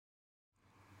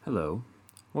Hello,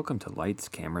 welcome to Lights,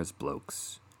 Cameras,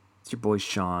 Blokes. It's your boy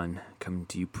Sean coming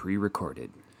to you pre-recorded.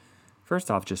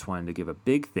 First off, just wanted to give a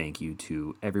big thank you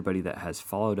to everybody that has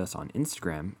followed us on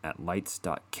Instagram at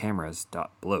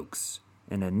lights.cameras.blokes.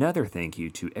 And another thank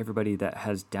you to everybody that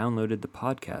has downloaded the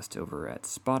podcast over at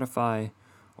Spotify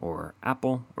or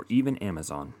Apple or even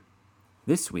Amazon.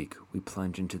 This week, we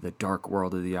plunge into the dark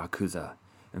world of the Yakuza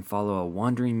and follow a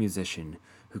wandering musician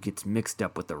who gets mixed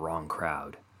up with the wrong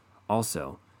crowd.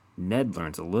 Also, Ned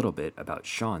learns a little bit about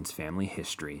Sean's family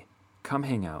history. Come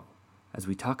hang out as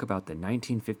we talk about the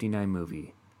 1959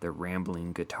 movie, The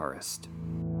Rambling Guitarist.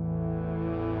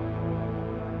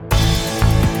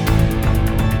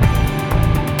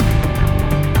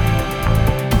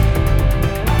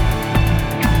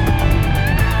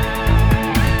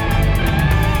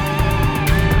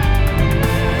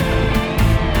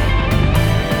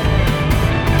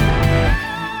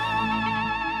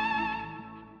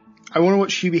 I want to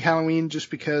watch Hubie Halloween just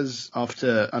because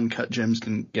after Uncut Gems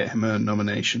didn't get him a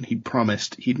nomination, he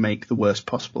promised he'd make the worst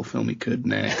possible film he could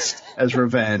next as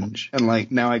revenge. And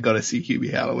now I gotta see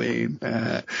Hubie Halloween,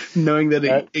 knowing that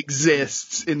it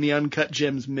exists in the Uncut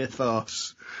Gems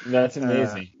mythos. That's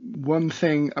amazing. One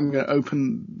thing I'm going to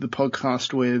open the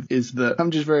podcast with is that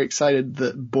I'm just very excited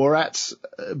that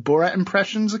Borat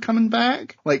impressions are coming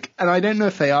back. And I don't know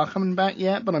if they are coming back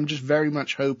yet, but I'm just very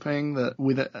much hoping that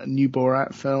with a new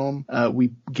Borat film,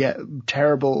 we get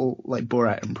terrible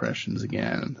Borat impressions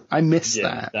again. I miss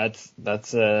that.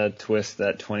 That's a twist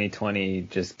that 2020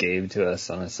 just gave to us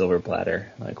on a silver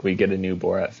platter. We get a new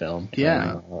Borat film.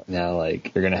 Yeah. Now you're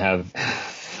going to have...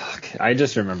 I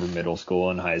just remember middle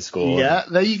school and high school. Yeah,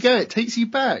 there you go. It takes you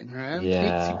back, man. Yeah. It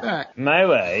takes you back. My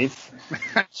wife.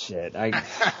 Shit. I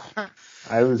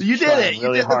was you did it.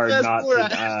 really you did hard the not Borat.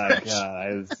 to. God,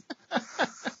 I was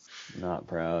not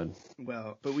proud.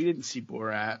 Well, but we didn't see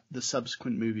Borat, the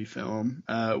subsequent movie film.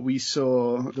 We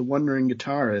saw The Wandering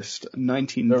Guitarist,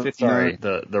 1959. Sorry,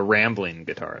 the Rambling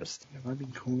Guitarist. Have I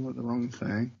been calling it the wrong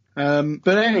thing?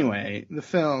 But anyway, the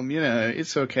film,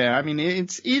 it's okay. I mean,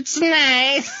 it's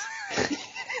nice.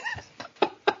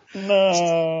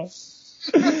 No.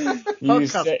 You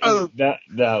said that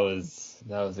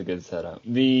was a good setup.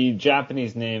 The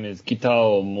Japanese name is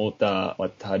Kitao Mota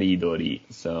Wataridori.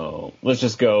 So let's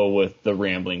just go with The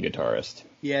Rambling Guitarist.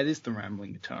 Yeah, it is The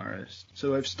Rambling Guitarist.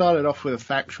 So I've started off with a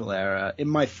factual error. In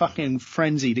my fucking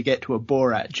frenzy to get to a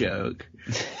Borat joke,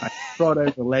 I brought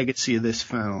over the legacy of this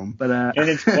film. And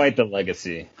it's quite the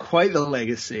legacy. Quite the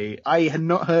legacy. I had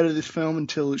not heard of this film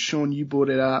until, Sean, you brought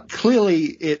it up. Clearly,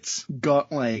 it's got,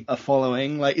 a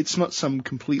following. It's not some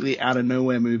completely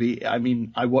out-of-nowhere movie. I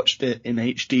mean, I watched it in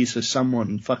HD, so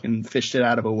someone fucking fished it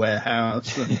out of a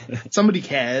warehouse. Somebody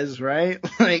cares, right?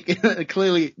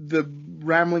 Clearly, the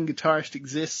Rambling Guitarist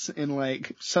exists in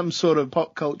some sort of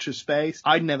pop culture space.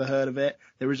 I'd never heard of it.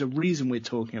 There is a reason we're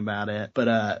talking about it, but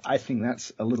I think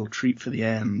that's a little treat for the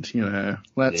end. I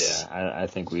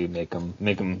think we make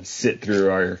them sit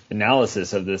through our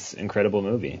analysis of this incredible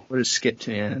movie. We'll just skip to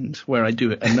the end where I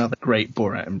do another great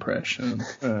Borat impression.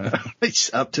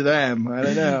 It's up to them. I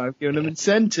don't know. I've given them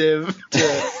incentive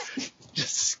to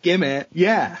just skim it.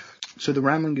 Yeah. So The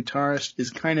Rambling Guitarist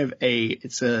is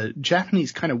it's a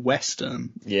Japanese kind of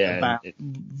western. Yeah. About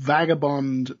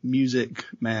vagabond music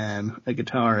man, a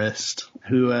guitarist,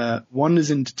 who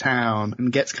wanders into town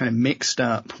and gets kind of mixed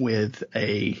up with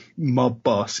a mob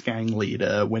boss, gang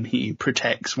leader, when he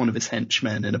protects one of his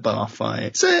henchmen in a bar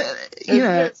fight. So,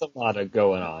 There's a lot of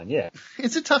going on, yeah.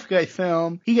 It's a tough guy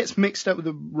film. He gets mixed up with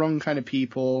the wrong kind of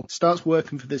people, starts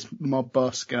working for this mob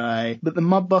boss guy, but the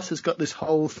mob boss has got this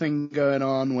whole thing going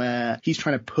on where he's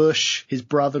trying to push his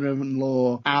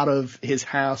brother-in-law out of his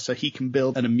house so he can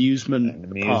build an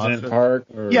amusement park.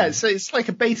 Yeah, so it's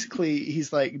basically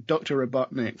he's like Dr.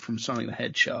 Robotnik from Sonic the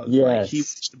Hedgehog. Yes. He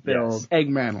wants to build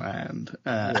Eggman Land.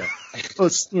 Well,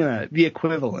 it's, the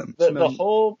equivalent. The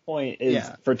whole point is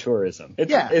for tourism.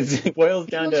 It boils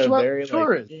down to a very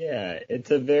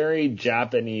it's a very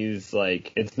Japanese,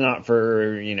 it's not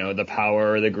for, the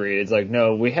power or the greed. It's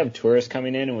no, we have tourists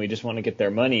coming in and we just want to get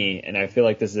their money. And I feel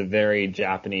like this is a very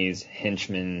Japanese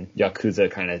henchman Yakuza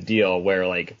kind of deal where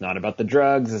it's not about the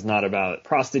drugs, it's not about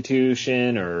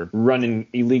prostitution or running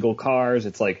illegal cars.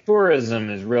 It's tourism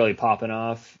is really popping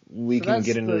off we can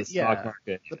get into the stock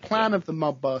market. The plan of the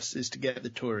mob boss is to get the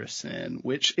tourists in,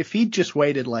 which if he'd just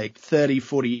waited like 30,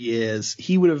 40 years,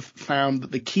 he would have found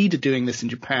that the key to doing this in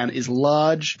Japan is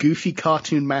large, goofy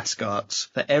cartoon mascots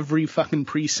for every fucking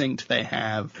precinct they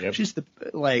have, which is the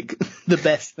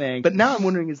best thing. But now I'm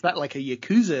wondering, is that like a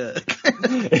Yakuza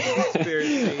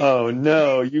conspiracy? Oh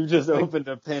no, you just opened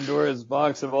a Pandora's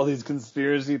box of all these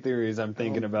conspiracy theories I'm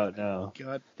thinking about now.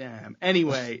 God damn.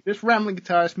 Anyway, this rambling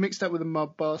guitarist mixed up with a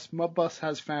mob boss. Mob boss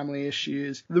has family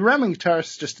issues. The rambling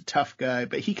guitarist is just a tough guy,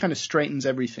 but he kind of straightens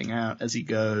everything out as he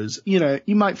goes. You know,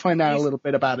 you might find out a little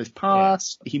bit about his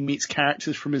past. He meets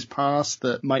characters from his past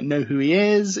that might know who he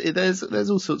is. There's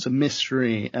all sorts of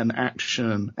mystery and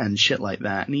action and shit like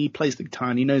that. And he plays the guitar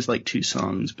and he knows like 2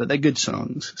 songs, but they're good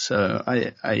songs. So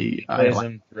I plays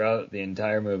them throughout the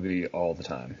entire movie all the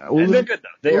time. And they're good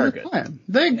though. They are good.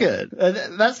 They're good.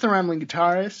 That's the rambling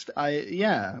guitarist.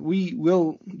 We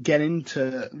will get into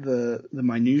the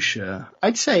minutia.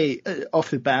 I'd say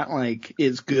off the bat, like,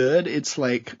 it's good. It's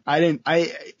like,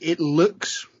 it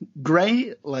looks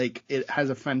great. Like, it has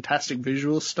a fantastic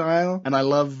visual style. And I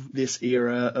love this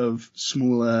era of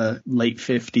smaller late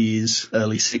 50s,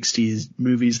 early 60s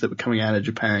movies that were coming out of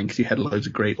Japan, because you had loads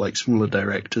of great, like, smaller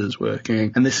directors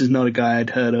working. And this is not a guy I'd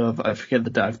heard of. I've got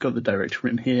the director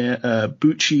written here.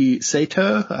 Buchi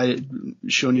Sato.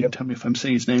 Sean, you can tell me if I'm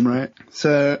saying his name right.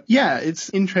 So, yeah, it's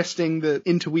interesting that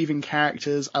interweaving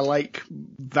characters. I like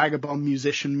vagabond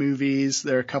musician movies.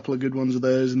 There are a couple of good ones of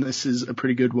those, and this is a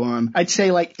pretty good one. I'd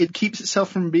say, like, it keeps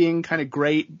itself from being kind of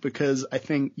great because I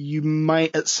think you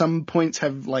might at some points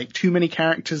have, like, too many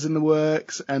characters in the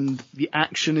works, and the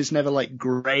action is never, like,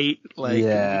 great. Like, we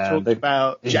talked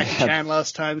about Jackie Chan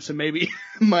last time, so maybe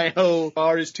my whole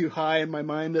bar is too high in my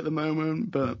mind at the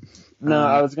moment, but... No,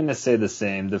 I was going to say the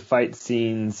same. The fight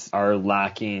scenes are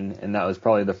lacking, and that was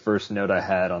probably the first note I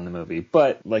had on the movie.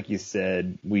 But, like you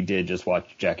said, we did just watch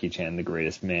Jackie Chan, the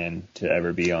greatest man to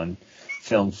ever be on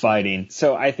film fighting.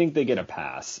 So I think they get a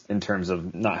pass in terms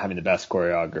of not having the best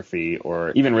choreography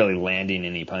or even really landing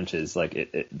any punches. Like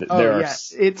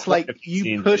it's like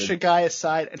you push a guy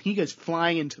aside and he goes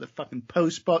flying into the fucking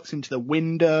post box, into the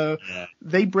window. Yeah.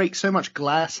 They break so much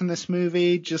glass in this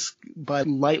movie just by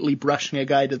lightly brushing a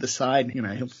guy to the side. You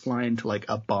know, he'll fly into like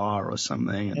a bar or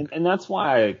something. And that's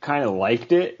why I kind of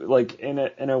liked it, like in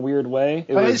a weird way.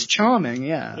 It's charming,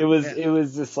 yeah. It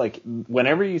was just like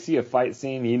whenever you see a fight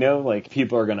scene, you know, like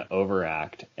people are going to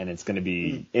overact and it's going to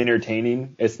be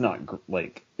entertaining. It's not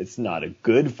a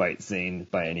good fight scene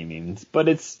by any means, but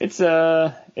it's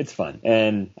fun.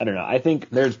 And I don't know. I think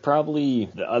there's probably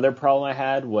the other problem I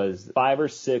had was 5 or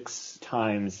 6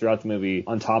 times throughout the movie,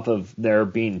 on top of there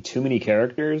being too many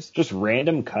characters, just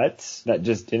random cuts that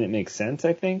just didn't make sense.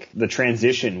 I think the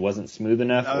transition wasn't smooth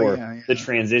enough, the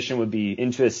transition would be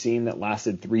into a scene that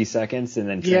lasted 3 seconds and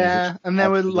then and there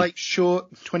were like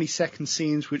short 20-second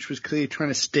scenes which was clearly trying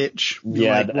to stitch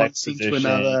one scene to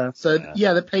another. So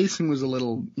the pacing was a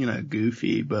little, you know,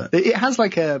 goofy, but it has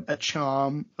like a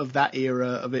charm of that era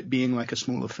of it being like a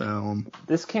smaller film.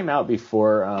 This came out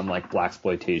before like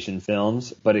blaxploitation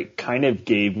films, but it kind of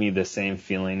gave me the same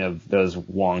feeling of those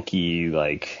wonky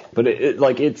but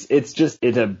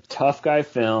it's a tough guy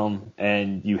film,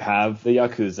 and you have the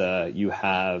Yakuza, you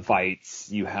have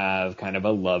fights, you have kind of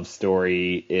a love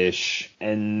story ish,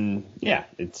 and yeah,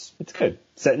 it's good.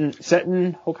 Set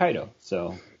in Hokkaido,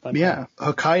 so. Yeah,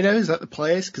 Hokkaido, is that the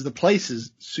place? Because the place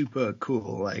is super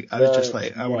cool. Like, I was just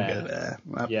like, I want to go there.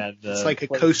 It's like a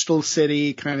coastal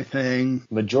city kind of thing.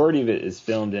 Majority of it is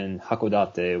filmed in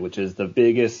Hakodate, which is the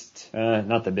biggest,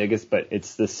 not the biggest, but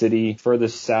it's the city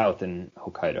furthest south in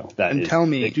Hokkaido. Tell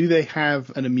me, do they have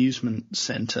an amusement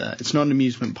center? It's not an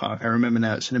amusement park. I remember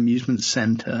now it's an amusement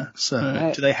center.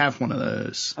 So do they have one of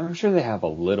those? I'm sure they have a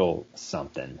little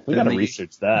something. We got to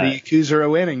research that. The Yakuza are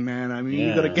winning, man. I mean,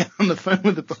 you got to get on the phone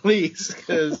with the police,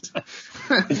 because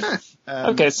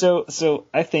okay, so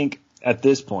I think at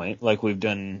this point, like we've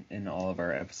done in all of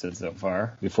our episodes so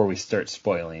far, before we start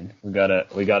spoiling, we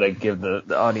gotta give the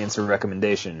audience a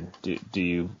recommendation. Do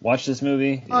you watch this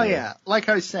movie? Oh yeah, like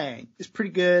I was saying, it's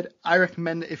pretty good. I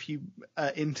recommend it if you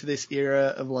into this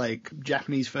era of like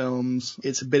Japanese films.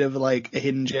 It's a bit of like a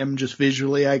hidden gem just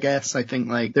visually, I guess. I think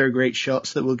like there are great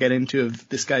shots that we'll get into of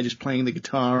this guy just playing the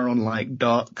guitar on like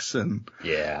docks, and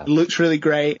it looks really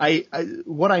great.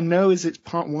 What I know is it's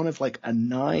part 1 of like a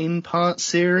 9-part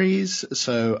series.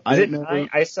 So I don't know.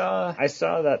 I saw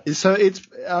that. So it's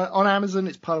on Amazon.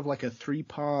 It's part of like a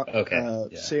 3-part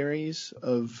series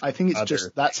of. I think it's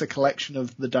that's a collection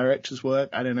of the director's work.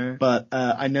 I don't know, but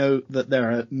I know that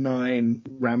there are 9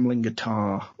 rambling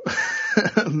guitar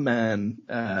Man.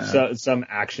 So some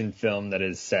action film that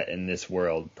is set in this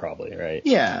world, probably, right?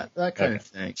 Yeah, that kind of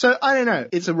thing. So, I don't know.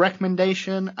 It's a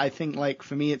recommendation. I think, like,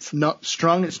 for me, it's not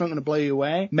strong. It's not going to blow you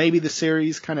away. Maybe the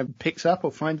series kind of picks up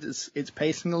or finds its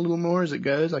pacing a little more as it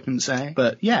goes, I can say.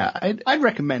 But, yeah, I'd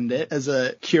recommend it as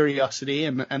a curiosity,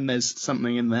 and there's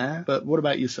something in there. But what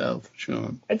about yourself,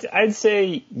 Sean? I'd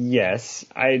say yes.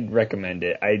 I'd recommend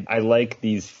it. I like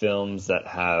these films that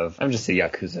have... I'm just a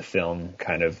Yakuza film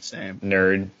kind of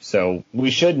nerd. So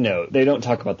we should note, they don't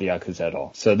talk about the Yakuza at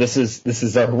all. So this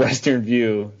is our Western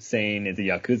view saying it's a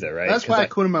Yakuza, right? That's why I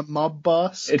call him a mob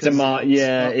boss. It's a mob,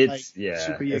 yeah, it's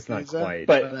it's not quite.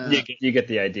 But you get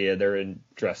the idea. They're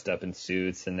dressed up in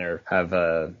suits and they have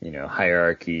a,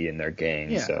 hierarchy in their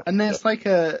gang. Yeah. So, and there's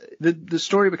the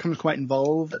story becomes quite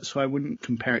involved, so I wouldn't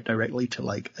compare it directly to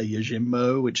like a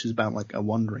Yojimbo, which is about like a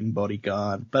wandering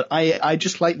bodyguard. But I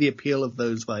just like the appeal of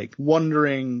those like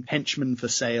wandering henchmen for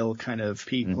sale kind of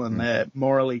people, and they're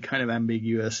morally kind of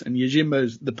ambiguous. And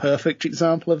Yojimbo's the perfect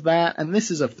example of that. And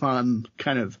this is a fun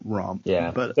kind of romp.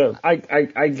 Yeah. But so I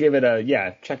give it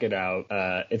a check it out.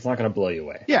 It's not going to blow you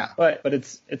away. Yeah. But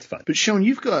it's fun. But Sean,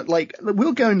 you've got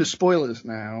we'll go into spoilers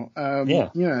now.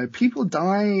 People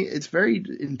die. It's very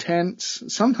intense.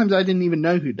 Sometimes I didn't even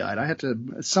know who died.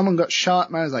 Someone got shot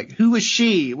and I was like, who was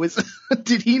she?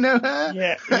 Did he know her?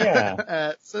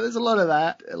 Yeah. So there's a lot of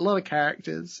that, a lot of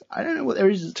characters. I don't know what there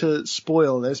is to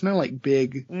spoil. There's no like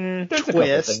big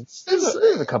twist.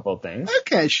 There's a couple of things.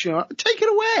 Okay, sure. Take it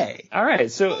away. All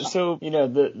right. So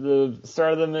the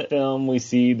start of the film, we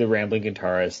see the rambling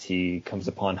guitarist. He comes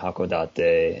upon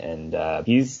Hakodate and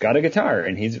he's got a guitar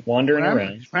and he's wandering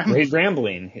around. He's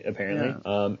rambling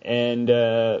apparently.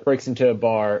 And breaks into a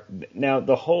bar. Now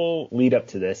the whole lead up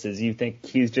to this is you think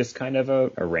he's just kind of a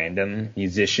random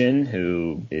musician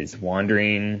who is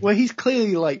wandering. Well, he's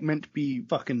clearly like meant to be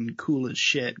fucking cool as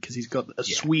shit because he's got a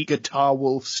sweet Guitar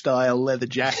Wolf style leather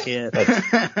jacket.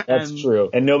 That's true,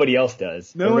 and nobody else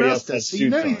does. Nobody else does. So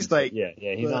he's like,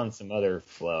 he's on some other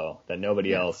flow that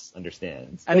nobody else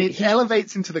understands. And it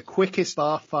elevates into the quickest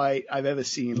bar fight I've ever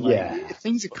seen.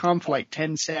 Things are calm for like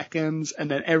 10 seconds, and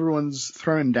then everyone's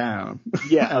thrown down.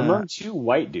 Yeah, among two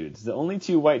white dudes, the only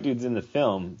two white dudes in the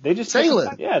film, they just sailors.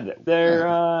 They're.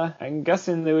 I'm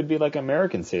guessing they would be like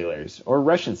American sailors or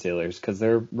Russian sailors because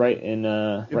they're right in.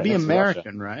 It'd be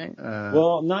American, right?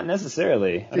 Well, not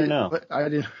necessarily. I don't know. I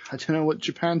don't know what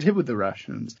Japan did with the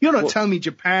Russians. You're not telling me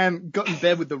Japan got in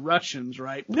bed with the Russians,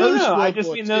 right? No. I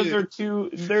just mean those are two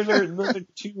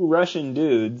Russian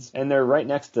dudes, and they're right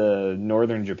next to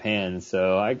northern Japan.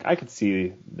 So I could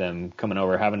see them coming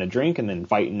over, having a drink, and then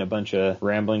fighting a bunch of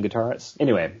rambling guitarists.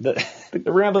 Anyway, the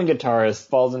rambling guitarist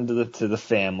falls into the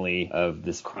family of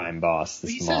this crime boss.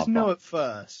 He says no at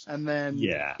first, and then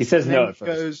he says no at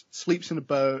first. Goes, sleeps in a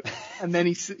boat, and then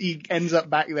he ends up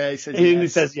back there. He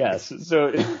says yes.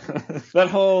 So the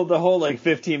whole like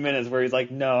 15 minutes where he's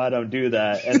like, no, I don't do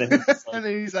that, and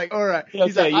then he's like, all right.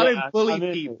 He's like, I don't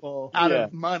bully people out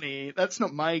of money. That's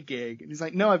not my gig. And he's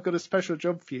like, no, I've got a special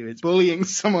job for you. It's bullying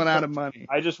someone out of money.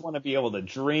 I just want to be able to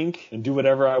drink and do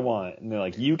whatever I want. And they're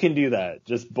like, you can do that.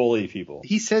 Just bully people.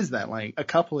 He says that like a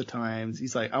couple of times.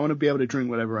 He's like, I want to be able to drink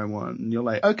whatever I want. And you're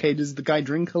like, okay, does the guy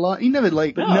drink a lot? He never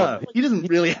no, he doesn't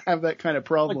really have that kind of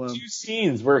problem. Like 2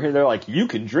 scenes where they're like, you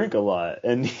can drink a lot.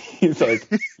 And he's like,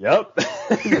 yep.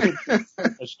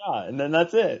 A shot. And then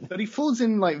that's it. But he falls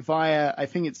in like via, I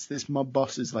think it's this mob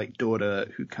boss's like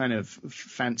daughter who kind of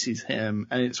fancies him.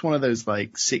 And it's one of those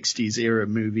like 60s era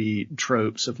movie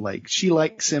tropes of like, she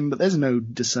likes him, but there's no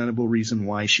discernible reason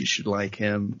why she should like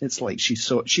him. It's like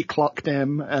she clocked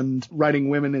him, and writing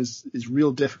women is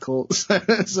real difficult.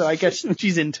 So I guess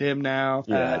she's into him now.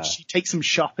 Yeah. She takes him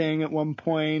shopping at one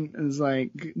point and is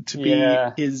like, to be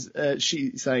his,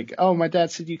 she's like, oh, my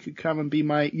dad said you could come and be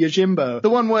my Yojimbo. The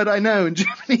one word I know in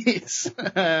Japanese.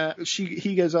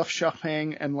 He goes off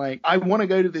shopping and like, I want to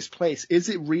go to this place. Is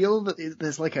it real that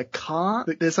there's like a car,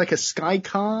 there's like a sky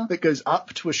car that goes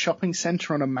up to a shopping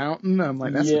center on a mountain? I'm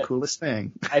like, that's the coolest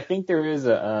thing. I think there is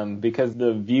because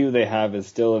the view they have is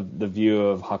still the view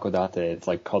of Hakodate. It's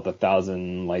like called the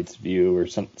Thousand Lights view or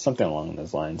something along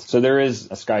those lines. So there is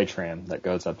a sky tram that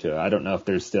goes up to it. I don't know if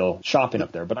there's still shopping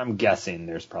up there, but I'm guessing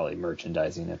there's probably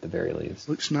merchandising at the very least.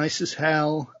 Looks nice as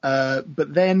hell.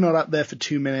 But they're not up there for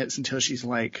 2 minutes until she's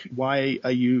like, why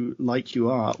are you like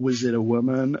you are? Was it a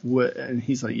woman? And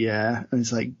he's like, yeah. And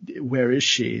he's like, where is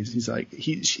she? He's like,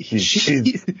 she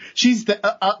she's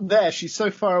up there. She's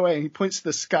so far away. And he points to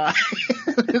the sky.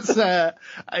 It's not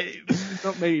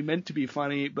maybe meant to be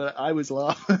funny, but I was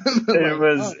laughing.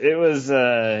 It was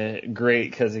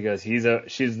great because he goes,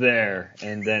 she's there,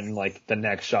 and then like the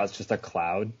next shot's just a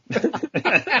cloud.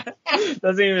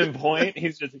 Doesn't even point.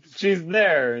 He's just, she's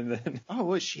there, and then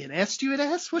was she an air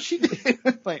stewardess? What's she doing?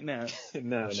 Like no.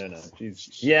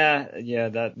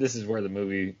 This is where the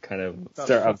movie kind of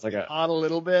starts like a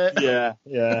little bit. Yeah.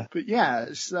 But yeah,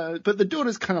 but the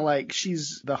daughter's kind of like,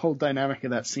 the whole dynamic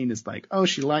of that scene is like, oh,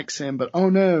 she likes him, but oh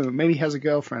no, maybe he has a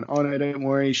girlfriend. Oh no, don't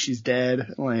worry, she's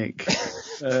dead. Like,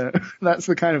 that's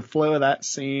the kind of flow of that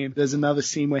scene. There's another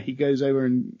scene where he goes over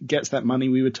and gets that money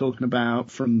we were talking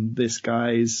about from this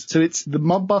guy's. So it's the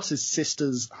mob boss's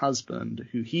sister's husband,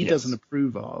 who he doesn't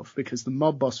approve of, because the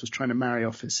mob boss was trying to marry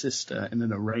off his sister in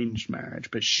an arranged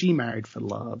marriage, but she married for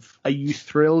love. Are you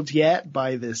thrilled yet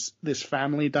by this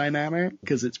family dynamic?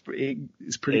 Because it's pretty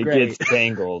great. It gets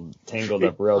tangled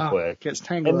up real quick. Gets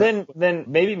tangled. And then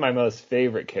maybe my most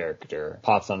favorite character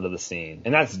pops onto the scene,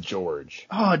 and that's George.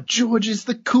 Oh, George is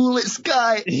the coolest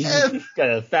guy. He's got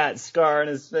a fat scar on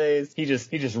his face. He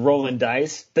just rolling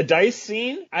dice. The dice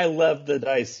scene, I love the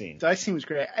dice scene. Dice scene was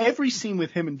great. Every scene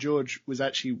with him and George was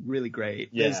actually really great.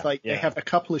 There's they have a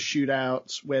couple of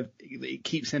shootouts where it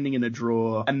keeps ending in a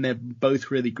draw, and they're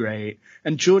both really great.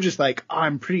 And George is like,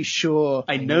 I'm pretty sure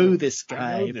I know this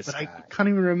guy, but I can't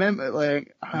even remember.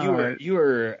 Like, you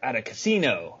were at a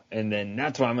casino, and then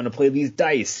that's why I'm going to play these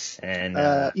dice. And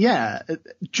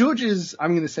George is,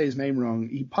 I'm going to say his name wrong.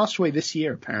 He passed away this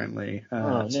year, apparently.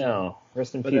 No.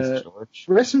 Rest in peace, George.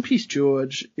 Rest in peace,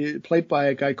 George. Played by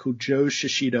a guy called Joe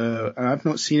Shishido. And I've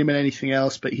not seen him in anything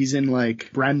else, but he's in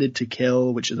like Branded to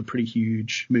Kill, which is a pretty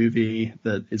huge movie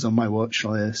that is on my watch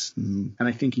list. And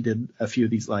I think he did a few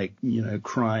of these like,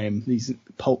 crime, these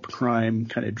pulp crime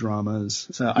kind of dramas.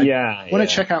 So I want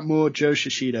to check out more Joe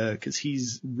Shishido, because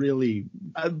he's really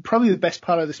probably the best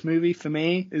part of this movie for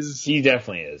me. He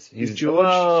definitely is. He's George.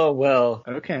 Oh, well.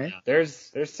 Okay.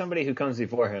 There's somebody who comes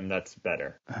before him that's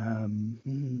better.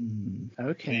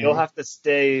 Okay. You'll have to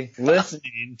stay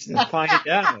listening to find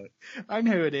out. I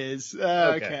know it is.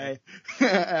 Okay.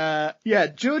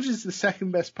 George is the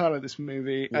second best part of this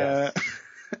movie. Yes.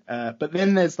 But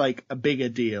then there's like a bigger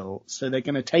deal. So they're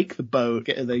going to take the boat.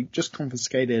 They just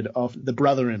confiscated off the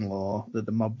brother-in-law that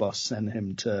the mob boss sent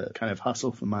him to kind of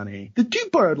hustle for money. The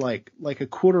dude borrowed like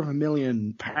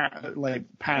 $250,000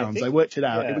 pounds. I worked it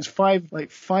out. Yeah. It was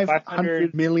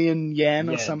 500 million yen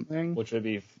or something, which would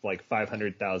be like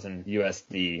 500,000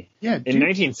 USD. Yeah, in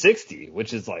 1960,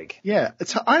 which is like I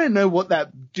don't know what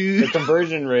that dude. The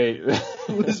conversion rate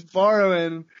was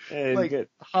borrowing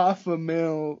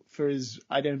 $500,000 for his,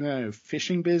 I don't know,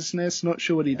 fishing business. Not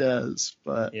sure what he does,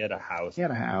 but he had a house.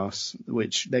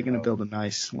 Which they're going to build a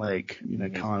nice,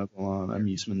 carnival on,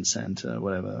 amusement center,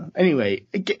 whatever. Anyway,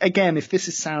 again, if this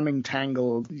is sounding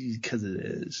tangled, because it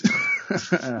is.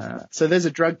 So there's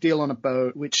a drug deal on a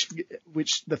boat, which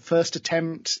the first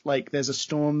attempt, there's a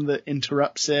storm that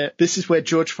interrupts it. This is where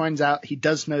George finds out he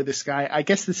does know this guy. I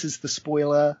guess this is the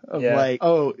spoiler of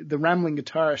the Rambling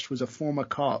Guitarist was a former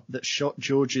cop that shot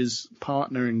George's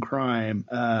partner in crime.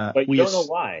 But you don't know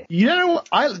why. You know,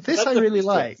 I really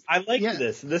like. I like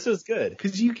this. This was good.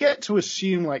 Because you get to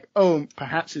assume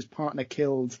perhaps his partner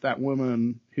killed that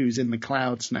woman who's in the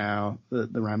clouds now,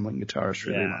 that the Rambling Guitarist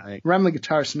really like. Rambling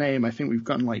Guitarist's name, I think we've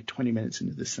gotten 20 minutes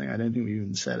into this thing. I don't think we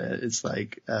even said it. It's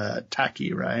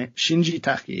Taki, right? Shinji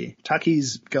Taki.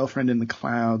 Taki's girlfriend in the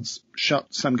clouds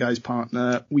shot some guy's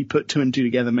partner. We put two and two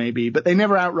together maybe, but they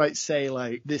never outright say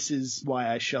this is why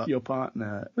I shot your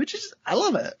partner, which is, I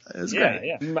love it. It's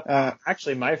great. Yeah.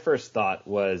 Actually, my first thought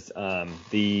was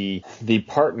the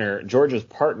partner, George's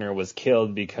partner, was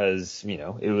killed because,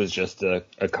 it was just a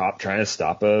cop trying to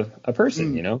stop a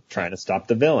person, trying to stop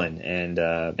the villain.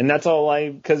 And that's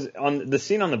all because on the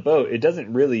scene on the boat, it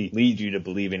doesn't really lead you to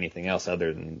believe anything else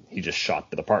other than he just shot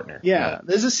the partner. Yeah.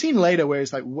 There's a scene later where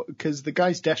it's because the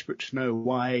guy's desperate to know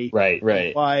why,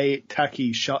 why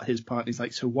Taki shot his partner. He's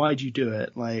like, so why'd you do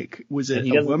it? Was it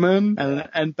a woman?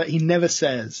 But he never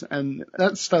says. And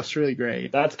that stuff's really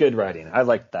great. That's good writing. I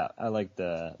like that. I like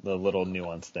the little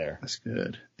nuance there. That's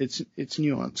good. It's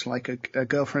nuance, like a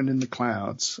girlfriend in the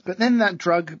clouds. But then that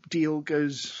drug deal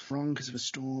goes wrong because of a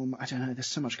storm. I don't know. There's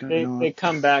so much going on. They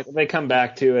come back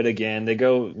to it again. They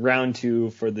go round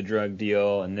 2 for the drug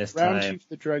deal, and this round 2 for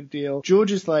the drug deal.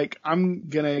 George is like, I'm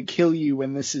gonna kill you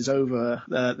when this is over.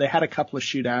 They had a couple of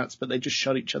shootouts, but they just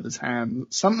shot each other's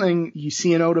hands. Something you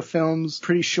see in older films,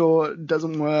 pretty sure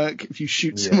doesn't work. If you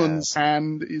shoot someone's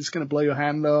hand, it's going to blow your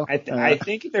hand off. I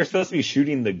think they're supposed to be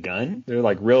shooting the gun. They're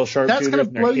like real sharpshooters. That's going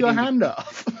to blow your hand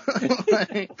off.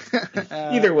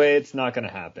 Either way, it's not going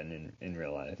to happen in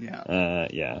real life.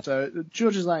 Yeah. So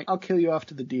George is like, I'll kill you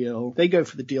after the deal. They go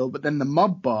for the deal, but then the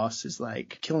mob boss is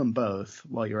like, kill them both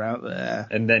while you're out there.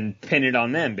 And then pin it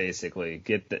on them, basically.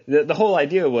 Get the whole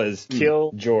idea was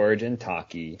kill George and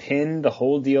Taki, pin the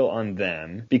whole deal on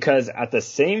them, because at the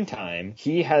same time,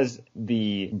 he has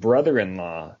the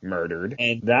brother-in-law murdered.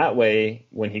 And that way,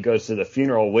 when he goes to the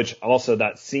funeral, which also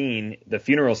that scene, the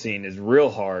funeral scene is real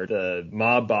hard. The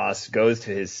mob boss goes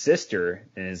to his sister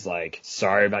and is like,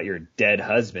 sorry about your dead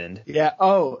husband. Yeah.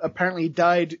 Oh, apparently he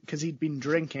died because he'd been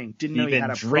drinking. Didn't know he had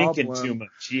a problem. He'd been drinking too much.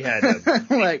 He had a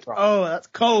like, oh, that's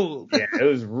cold. Yeah, it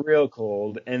was real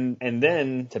cold. And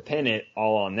then to pin it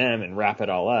all on them and wrap it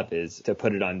all up is to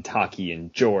put it on Taki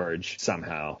and George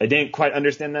somehow. I didn't quite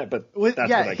understand that, but that's what I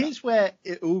got. Here's where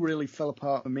it all really fell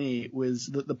apart for me, was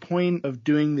that the point of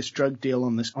doing this drug deal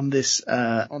on this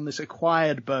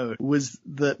acquired boat was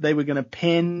that they were going to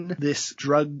pin this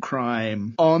drug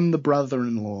crime on the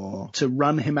brother-in-law to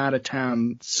run him out of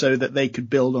town so that they could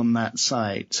build on that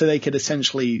site, so they could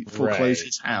essentially foreclose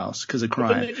his house because of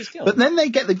crime. But then they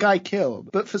get the guy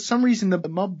killed. But for some reason, the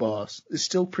mob boss is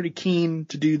still pretty keen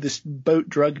to do this boat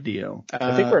drug deal.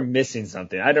 I think we're missing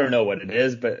something. I don't know what it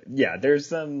is, but yeah, there's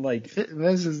some like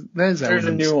there's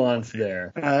a nuance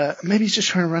there. Maybe he's just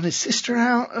trying to run his sister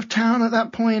out of town at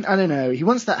that point. I don't know. He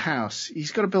wants that house.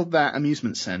 He's got to build that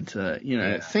amusement center.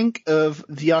 Think of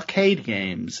the arcade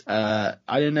games. I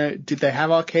don't know. Did they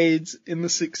have arcades in the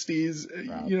 60s?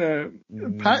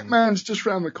 Pac-Man's just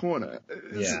around the corner.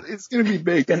 It's going to be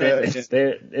big.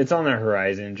 It's on the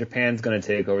horizon. Japan's going to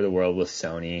take over the world with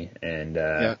Sony and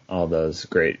all those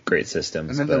great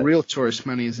systems. And then the real tourist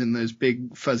money is in those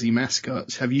big fuzzy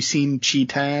mascots. Have you seen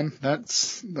Cheetan?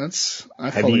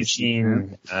 Have you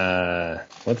seen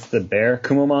what's the bear?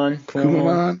 Kumamon?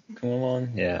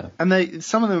 Yeah. And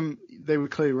some of them, they were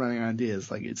clearly running ideas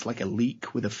like it's like a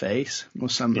leek with a face or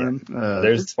something. Yeah.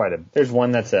 There's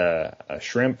one that's a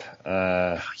shrimp.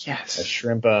 Yes. A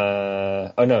shrimp.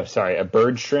 A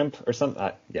bird shrimp or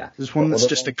something. There's one that's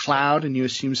just a cloud, and you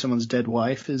assume someone's dead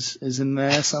wife is in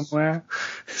there somewhere.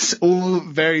 It's all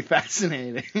very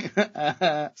fascinating.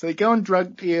 So they go on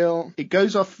drug deal. It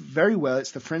goes off very well.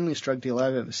 It's the friendliest drug deal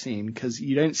I've ever seen, because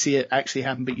you don't see it actually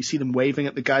happen, but you see them waving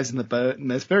at the guys in the boat,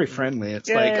 and it's very friendly. It's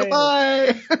like,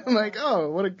 goodbye. I'm like, oh,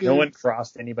 what a good... No one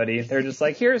crossed anybody. They're just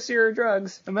like, here's your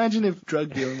drugs. Imagine if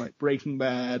drug dealing like Breaking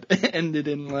Bad ended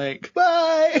in like,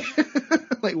 bye!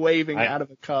 Like waving out of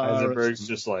a car. Heisenberg's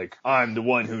just like, I'm the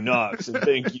one who knocks, and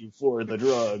thank you for the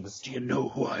drugs. Do you know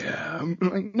who I am? I'm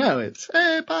like, no, it's,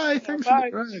 hey, bye, thanks for the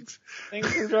drugs.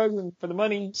 Thanks for the drugs and for the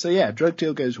money. So yeah, drug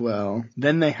deal goes well.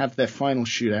 Then they have their final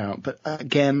shootout, but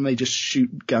again, they just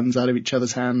shoot guns out of each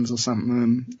other's hands or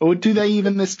something. Or do they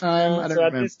even this time? I don't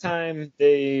remember. At this time,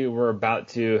 they were about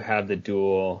to have the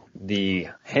duel. The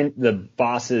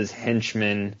boss's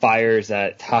henchman fires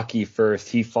at Taki first.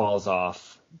 He falls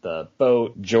off the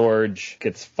boat. George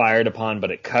gets fired upon,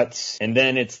 but it cuts, and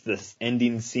then it's this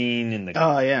ending scene in the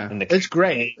it's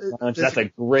great. That's a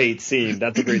great scene.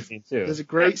 That's a great scene too. There's a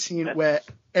great scene where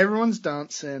everyone's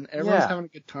dancing, everyone's having a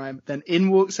good time, then in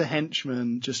walks a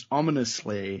henchman just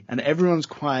ominously, and everyone's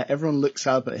quiet, everyone looks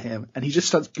up at him, and he just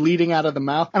starts bleeding out of the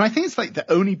mouth. And I think it's like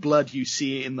the only blood you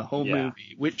see in the whole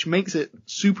movie, which makes it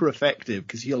super effective,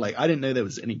 because you're like, I didn't know there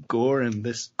was any gore in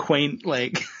this quaint,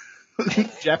 like...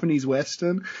 Japanese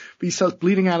Western, but he starts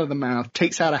bleeding out of the mouth,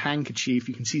 takes out a handkerchief,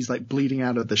 you can see he's like bleeding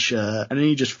out of the shirt, and then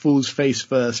he just falls face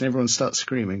first and everyone starts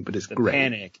screaming, but it's great.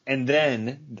 Panic. And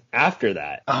then after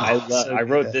that, I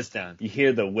wrote this down. You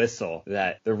hear the whistle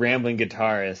that the rambling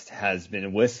guitarist has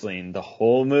been whistling the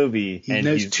whole movie. He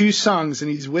knows 2 songs and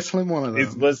he's whistling one of them.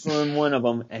 He's whistling one of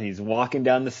them, and he's walking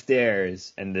down the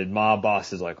stairs, and the mob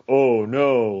boss is like, oh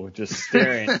no, just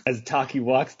staring as Taki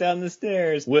walks down the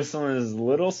stairs whistling his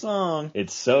little song.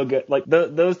 It's so good. Like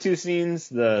those 2 scenes,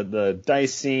 the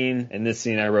dice scene and this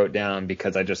scene I wrote down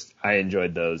because I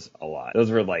enjoyed those a lot. Those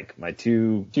were like my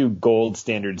two gold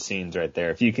standard scenes right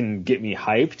there. If you can get me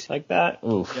hyped like that,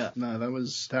 oof. Yeah, no, that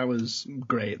was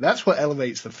great. That's what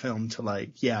elevates the film to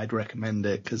like, I'd recommend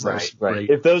it because that's great.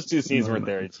 If those 2 scenes weren't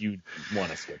there, you'd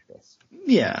want to skip this.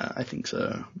 Yeah, I think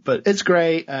so. But it's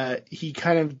great. He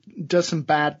kind of does some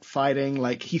bad fighting.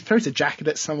 Like he throws a jacket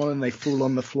at someone and they fall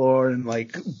on the floor and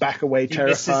like back back away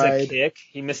terrified.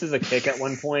 He misses a kick at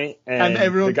one point, and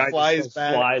everyone the guy flies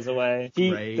back. Flies away.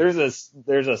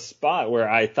 There's a spot where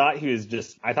I thought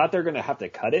they're gonna have to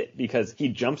cut it because he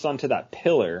jumps onto that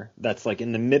pillar that's like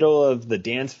in the middle of the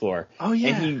dance floor. Oh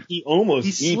yeah. And he almost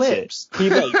eats slips.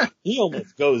 it. He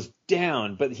almost goes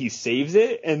down, but he saves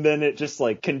it, and then it just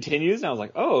like continues. And I was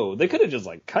like, oh, they could have just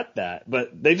like cut that, but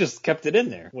they just kept it in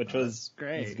there, which was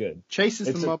great. Was good.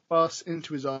 Chases the mob boss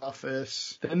into his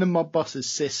office. Then the mob boss's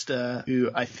sister,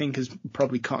 who I think has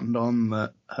probably cottoned on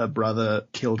that her brother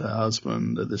killed her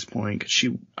husband at this point.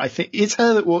 I think it's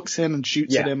her that walks in and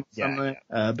shoots at him or something.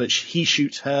 Yeah. But he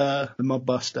shoots her. The mob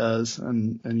boss does,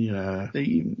 and you know,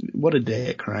 what a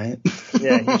dick, right?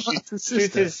 Yeah, he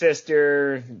shoots his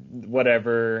sister,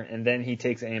 whatever, and then he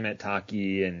takes aim at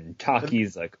Taki, and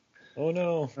Taki's like, oh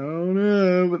no.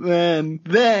 But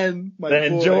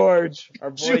then George,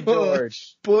 our boy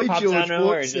George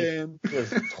walks in,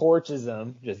 just torches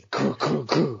him, just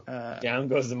down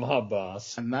goes the mob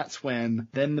boss. And that's when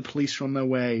then the police are on their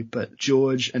way, but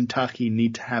George and Taki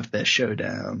need to have their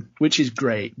showdown, which is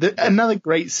great. Another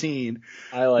great scene.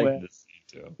 I like this.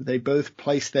 They both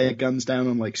place their guns down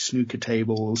on like snooker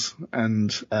tables,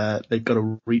 and they've got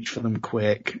to reach for them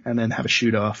quick and then have a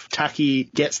shoot off. Taki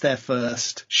gets there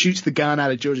first, shoots the gun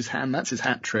out of George's hand. That's his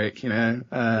hat trick, you know,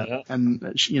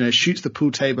 and you know, shoots the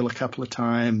pool table a couple of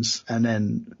times and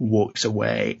then walks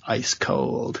away ice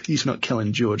cold. He's not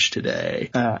killing George today.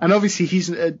 And obviously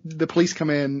the police come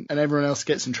in and everyone else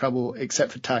gets in trouble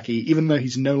except for Taki. Even though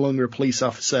he's no longer a police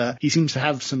officer, he seems to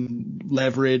have some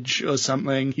leverage or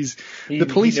something. The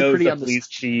police are pretty the police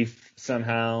chief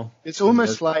somehow. It's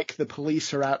almost like the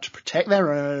police are out to protect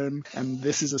their own, and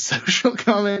this is a social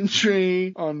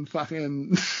commentary on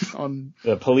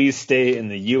the police state in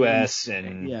the U.S.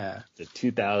 and the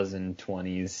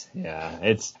 2020s.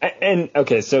 Yeah,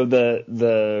 okay. So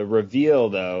the reveal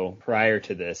though prior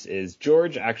to this is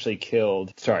Taki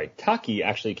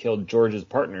actually killed George's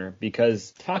partner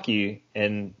because Taki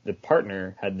and the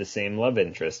partner had the same love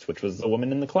interest, which was the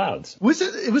woman in the clouds. Was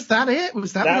that it?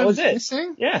 Was that what I was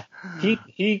missing? Yeah.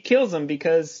 He kills him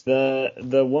because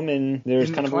the woman, there's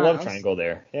kind of a love triangle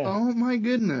there. Yeah. Oh my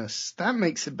goodness. That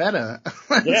makes it better.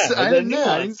 Yeah. I didn't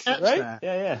catch that.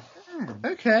 Yeah.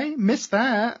 Okay, missed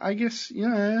that. I guess,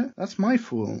 that's my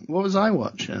fault. What was I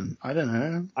watching? I don't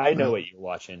know. I know what you're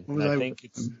watching. I think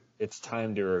it's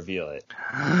time to reveal it.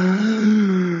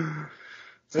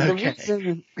 So the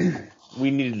reason we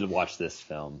needed to watch this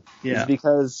film is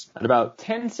because at about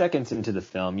 10 seconds into the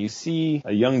film, you see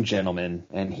a young gentleman,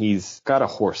 and he's got a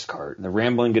horse cart. The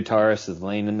rambling guitarist is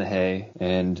laying in the hay,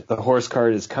 and the horse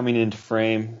cart is coming into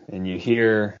frame, and you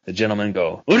hear the gentleman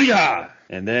go, "Uriya!"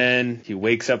 And then he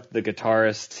wakes up the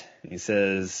guitarist. He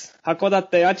says,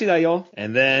 "Hakodate achi da yo."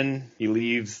 And then he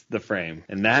leaves the frame.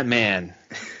 And that man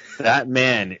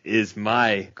is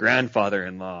my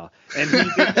grandfather-in-law. And he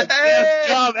did the best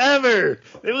job ever.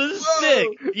 It was sick.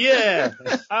 Yeah.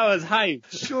 I was hyped.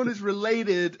 Sean is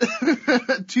related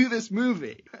to this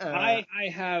movie. I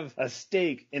have a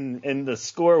stake in the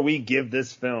score we give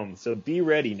this film. So be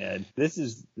ready, Ned. This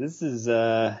is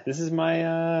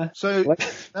my So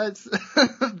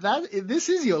this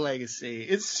is your legacy.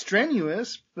 It's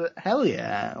strenuous, but hell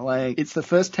yeah. Like, it's the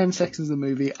first 10 seconds of the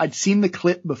movie. I'd seen the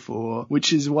clip before,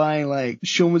 which is why like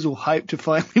Sean was all hyped to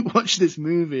finally watch this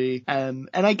movie. And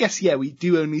I guess, we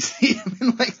do only see him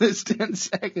in like those 10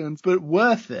 seconds, but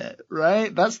worth it,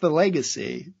 right? That's the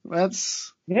legacy.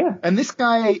 Yeah. And this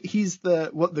guy, he's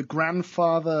the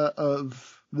grandfather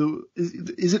of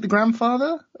is it the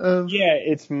grandfather of? Yeah,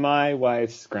 it's my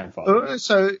wife's grandfather.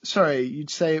 So, sorry,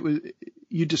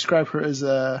 you'd describe her as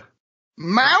a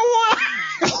my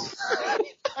wife.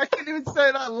 I can't even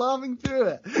say that laughing through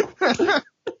it.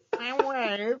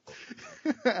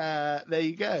 There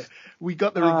you go. We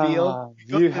got the reveal.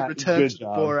 We got the return to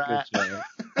Borat.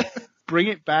 Bring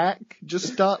it back.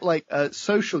 Just start like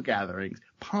social gatherings,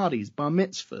 parties, bar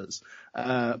mitzvahs.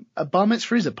 A bar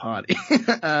mitzvah is a party.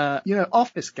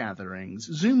 Office gatherings,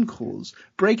 Zoom calls.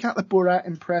 Break out the Borat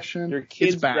impression. Your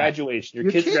kid's graduation.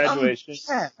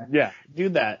 Yeah, do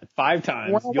that 5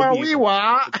 times.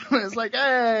 It's like,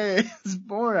 hey, it's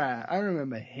Borat. I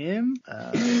remember him.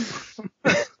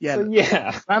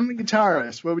 Family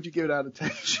Guitarist. What would you give it out of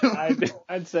 10?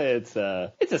 I'd say it's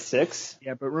a 6.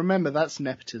 Yeah, but remember that's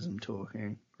nepotism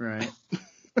talking, right?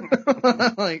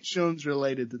 Like Sean's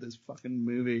related to this fucking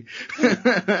movie.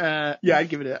 I'd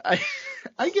give it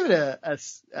I give it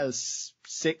a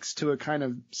 6 to a kind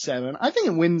of 7. I think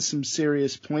it wins some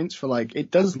serious points for like,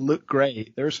 it does look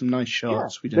great. There are some nice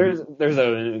shots. Yeah. There's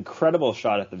an incredible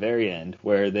shot at the very end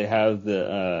where they have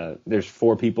there's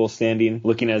 4 people standing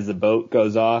looking as the boat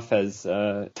goes off as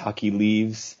Taki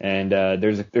leaves, and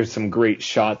there's some great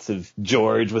shots of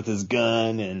George with his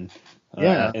gun and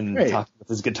talking with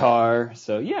his guitar.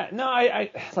 So yeah, no, I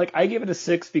give it a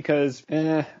 6 because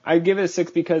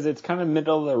it's kind of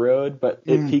middle of the road, but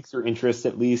it piques your interest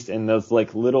at least, and those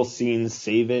like little scenes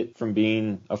save it from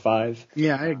being a 5.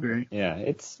 Yeah, I agree. Yeah,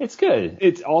 it's good.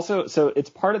 It's also it's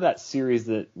part of that series,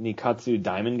 the Nikkatsu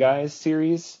Diamond Guys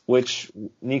series, which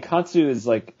Nikkatsu is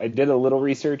like, I did a little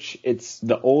research. It's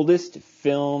the oldest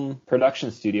film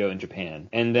production studio in Japan,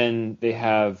 and then they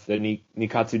have the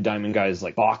Nikkatsu Diamond Guys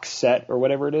like box set or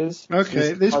whatever it is.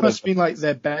 Okay, this must be like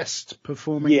their best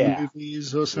performing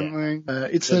movies or something. Yeah.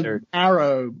 It's an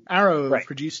Arrow. Arrow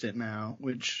produced it now,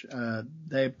 which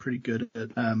they're pretty good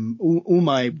at. All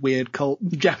my weird cult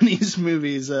Japanese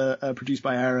movies are produced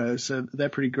by Arrow, so they're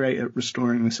pretty great at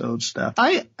restoring this old stuff.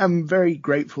 I am very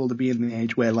grateful to be in the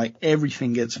age where like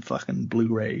everything gets a fucking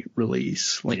Blu-ray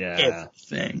release, like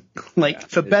everything, like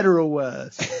for better or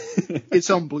worse,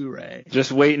 it's on Blu-ray.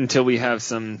 Just wait until we have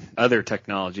some other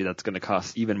technology that's going to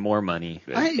cost even more money.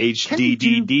 HD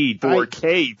DVD,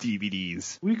 4K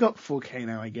DVDs. We got 4K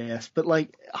now, I guess, but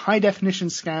like high definition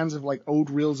scans of like old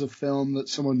reels of film that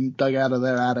someone dug out of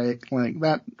their attic, like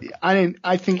that.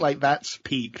 I think like that's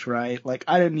peaked, right? Like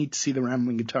I don't need to see the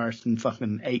Rambling Guitarist in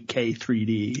fucking 8K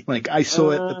 3D. Like I saw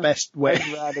it the best way.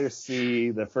 I'd rather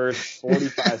see the first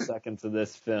 45 seconds of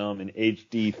this film in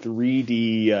HD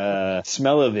 3D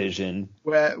smell-o-vision,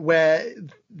 where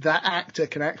that actor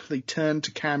can actually turn to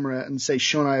camera and say,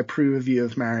 "Sean, I approve of you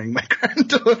of marrying my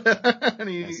granddaughter," and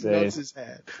he nods his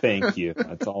head. Thank you.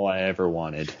 That's all I ever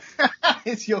wanted.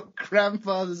 It's your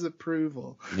grandfather's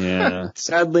approval. Yeah.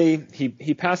 Sadly,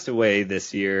 he passed away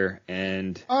this year,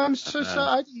 and I'm so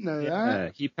sorry. I didn't know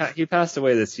that. He passed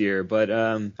away this year, but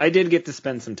I did get to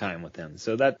spend some time with him,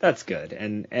 so that's good.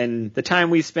 And the time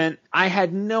we spent, I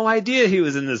had no idea he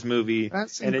was in this movie.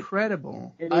 That's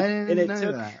incredible. I didn't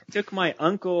know that. It took my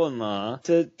uncle-in-law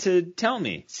to tell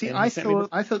me. See, I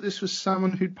thought this was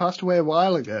someone who'd passed away a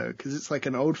while ago, because it's like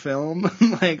an old film.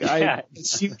 Like I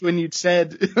assumed when you'd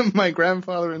said my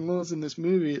grandfather-in-law's in this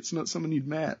movie, it's not someone you'd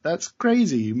met. That's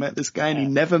crazy. You met this guy and he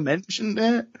never mentioned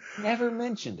it? Never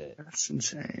mentioned it. That's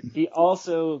insane. He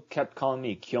also kept calling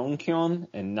me Kyun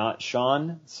and not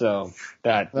Sean, so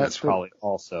that's probably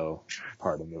also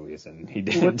part of the reason he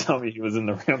didn't tell me he was in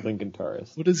the Rambling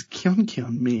Guitarist. What does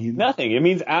Kyun mean? Nothing. It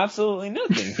means absolutely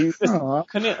nothing. He just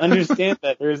couldn't understand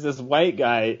that there's this white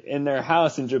guy in their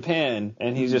house in Japan,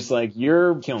 and he's just like,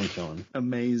 "You're Kyun."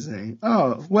 Amazing.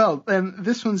 Oh, well, then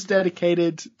this one's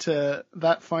dedicated to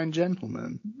that fine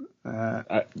gentleman.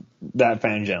 That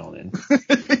fine gentleman.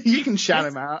 You can shout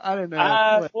him out. I don't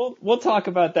know. We'll talk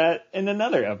about that in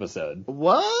another episode.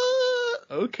 What?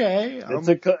 Okay.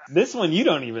 This one you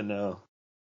don't even know.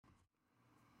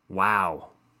 Wow.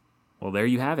 Well, there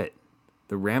you have it.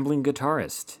 The Rambling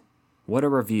Guitarist. What a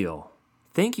reveal.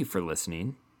 Thank you for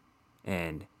listening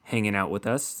and hanging out with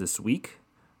us this week.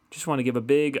 Just want to give a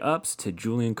big ups to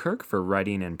Julian Kirk for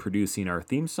writing and producing our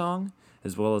theme song,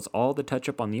 as well as all the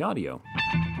touch-up on the audio.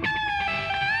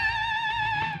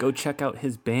 Go check out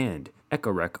his band,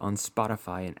 Echo-Rec, on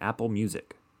Spotify and Apple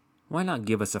Music. Why not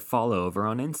give us a follow over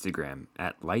on Instagram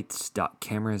at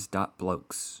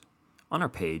lights.cameras.blokes. On our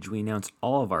page, we announce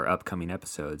all of our upcoming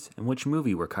episodes and which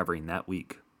movie we're covering that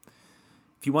week.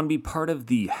 If you want to be part of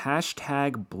the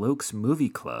hashtag Blokes Movie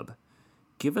Club,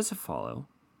 give us a follow,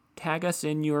 tag us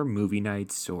in your movie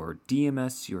nights, or DM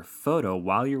us your photo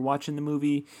while you're watching the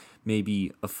movie,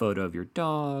 maybe a photo of your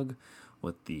dog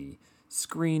with the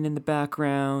screen in the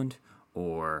background,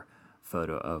 or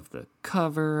photo of the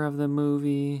cover of the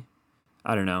movie.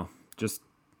 I don't know, just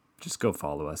go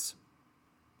follow us.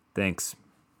 Thanks.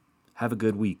 Have a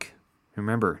good week.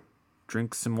 Remember,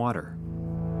 drink some water.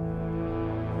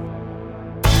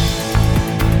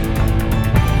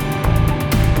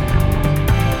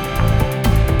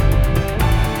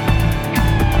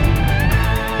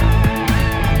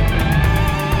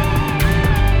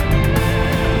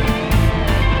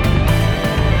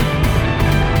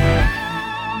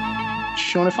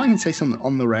 Sean, if I can say something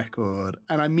on the record,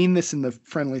 and I mean this in the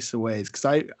friendliest of ways, because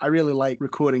I really like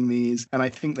recording these, and I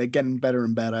think they're getting better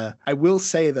and better. I will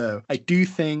say, though, I do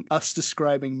think us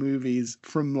describing movies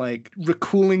from, like,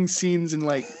 recalling scenes in,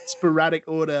 like, sporadic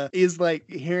order is like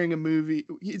hearing a movie.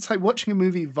 It's like watching a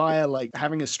movie via, like,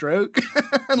 having a stroke.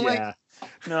 And, like,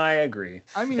 No, I agree.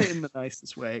 I mean it in the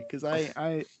nicest way because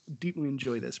I deeply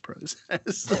enjoy this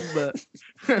process,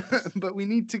 but we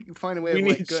need to find a way of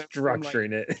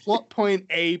structuring it. Plot point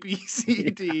A, B, C,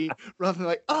 D, rather than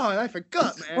like, oh, I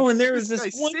forgot, man. Oh, and there was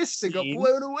this one sister got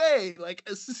blown away like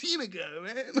a scene ago,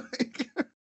 man.